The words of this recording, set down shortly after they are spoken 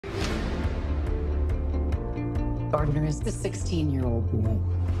Gardner is the 16-year-old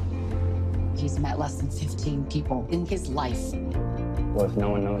boy. He's met less than 15 people in his life. What if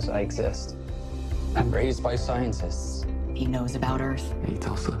no one knows I exist? I'm raised by scientists. He knows about Earth. Hey,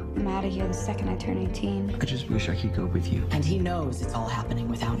 Tulsa. I'm out of here the second I turn 18. I just wish I could go with you. And he knows it's all happening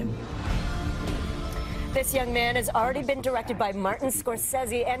without him. This young man has already been directed by Martin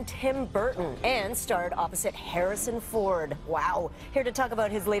Scorsese and Tim Burton and starred opposite Harrison Ford. Wow. Here to talk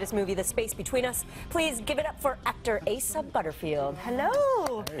about his latest movie, The Space Between Us, please give it up for actor Asa Butterfield.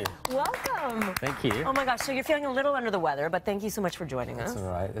 Hello. Hey. Welcome. Thank you. Oh my gosh, so you're feeling a little under the weather, but thank you so much for joining us. That's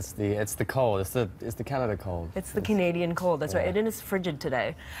all right. It's the cold. It's the Canada cold. It's the Canadian cold, that's right. It is frigid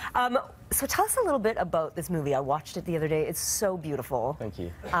today. So tell us a little bit about this movie. I watched it the other day. It's so beautiful. Thank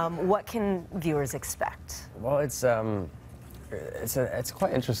you. What can viewers expect? Well, it's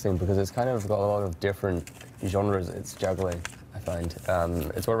quite interesting because it's kind of got a lot of different genres it's juggling, I find.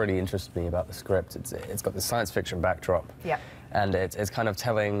 It's what really interests me about the script. It's got the science fiction backdrop. Yeah. And it's kind of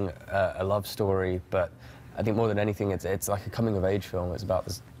telling a love story, but I think more than anything, it's like a coming-of-age film. It's about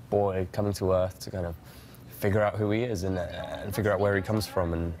this boy coming to Earth to kind of figure out who he is and figure out where he comes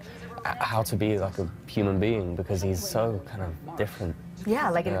from and how to be like a human being because he's so kind of different.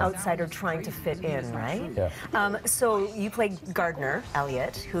 Yeah, like an outsider trying to fit in, right? Yeah. So you played Gardner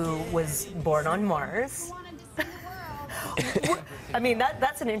Elliott, who was born on Mars. I mean,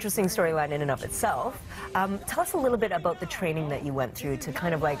 that's an interesting storyline in and of itself. Tell us a little bit about the training that you went through to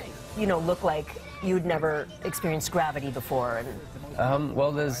kind of like, you know, look like you'd never experienced gravity before. And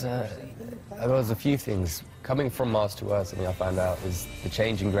well, there's a few things. Coming from Mars to Earth, something I found out is the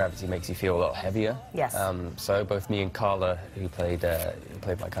change in gravity makes you feel a lot heavier. Yes. So both me and Carla, who played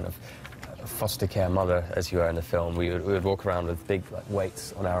my kind of foster care mother, as you were in the film, we would walk around with big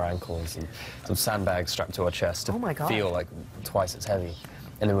weights on our ankles and some sandbags strapped to our chest to feel like twice as heavy.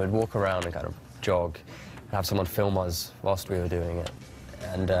 And then we'd walk around and kind of jog and have someone film us whilst we were doing it.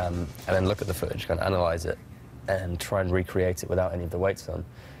 And then look at the footage, kind of analyze it, and try and recreate it without any of the weights on.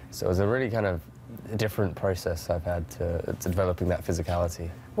 So it was a really kind of different process I've had to developing that physicality.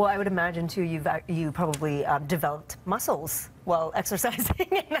 well, I would imagine too you probably developed muscles while exercising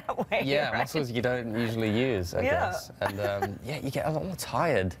in that way. Yeah, right? muscles you don't usually use, I guess. And yeah, you get a lot more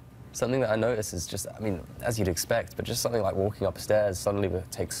tired. Something that I notice is just, I mean, as you'd expect, but just something like walking upstairs suddenly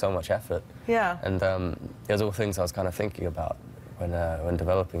takes so much effort. Yeah. And there's all things I was kind of thinking about when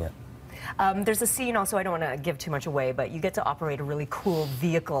developing it. There's a scene also, I don't want to give too much away, but you get to operate a really cool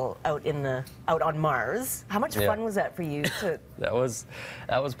vehicle out on Mars. How much fun was that for you to... That was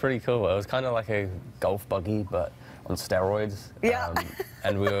pretty cool. It was kind of like a golf buggy, but on steroids. Yeah.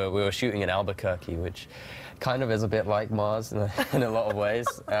 And we were shooting in Albuquerque, which kind of is a bit like Mars in a lot of ways.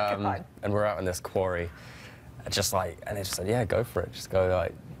 And we're out in this quarry, and they just said, yeah, go for it. Just go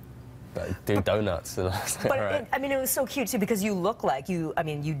like do donuts. And I was like, but right. I mean, it was so cute too because you look like you. I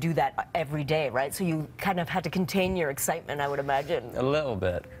mean, you do that every day, right? So you kind of had to contain your excitement, I would imagine. A little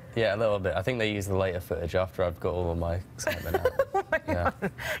bit. Yeah, a little bit. I think they use the later footage after I've got all of my excitement out. Oh my God.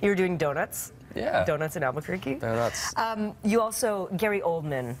 You were doing donuts? Yeah. Donuts in Albuquerque? Donuts. You also, Gary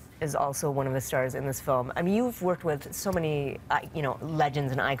Oldman is also one of the stars in this film. I mean, you've worked with so many, you know,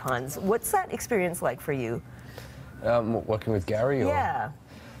 legends and icons. What's that experience like for you? Working with Gary? Or? Yeah.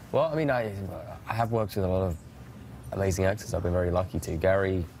 Well, I mean, I have worked with a lot of amazing actors. I've been very lucky to.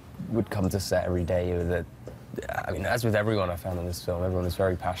 Gary would come to set every day. I mean, as with everyone I found in this film, everyone is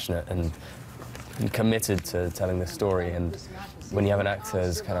very passionate and committed to telling the story. And when you have an actor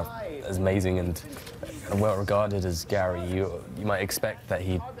as kind of as amazing and well regarded as Gary, you might expect that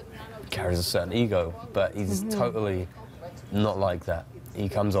he carries a certain ego, but he's totally not like that. He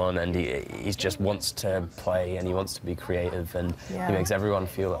comes on and he just wants to play and he wants to be creative and he makes everyone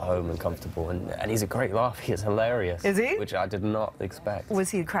feel at home and comfortable and he's a great laugh. He's hilarious. Is he? Which I did not expect. Was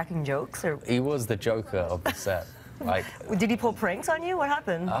he cracking jokes or? He was the Joker of the set. Like, did he pull pranks on you? What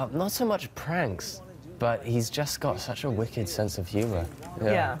happened? Not so much pranks, but he's just got such a wicked sense of humor.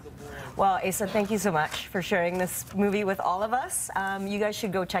 Yeah. Well, Asa, thank you so much for sharing this movie with all of us. You guys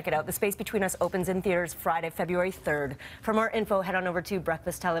should go check it out. The Space Between Us opens in theaters Friday, February 3rd. For more info, head on over to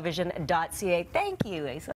breakfasttelevision.ca. Thank you, Asa.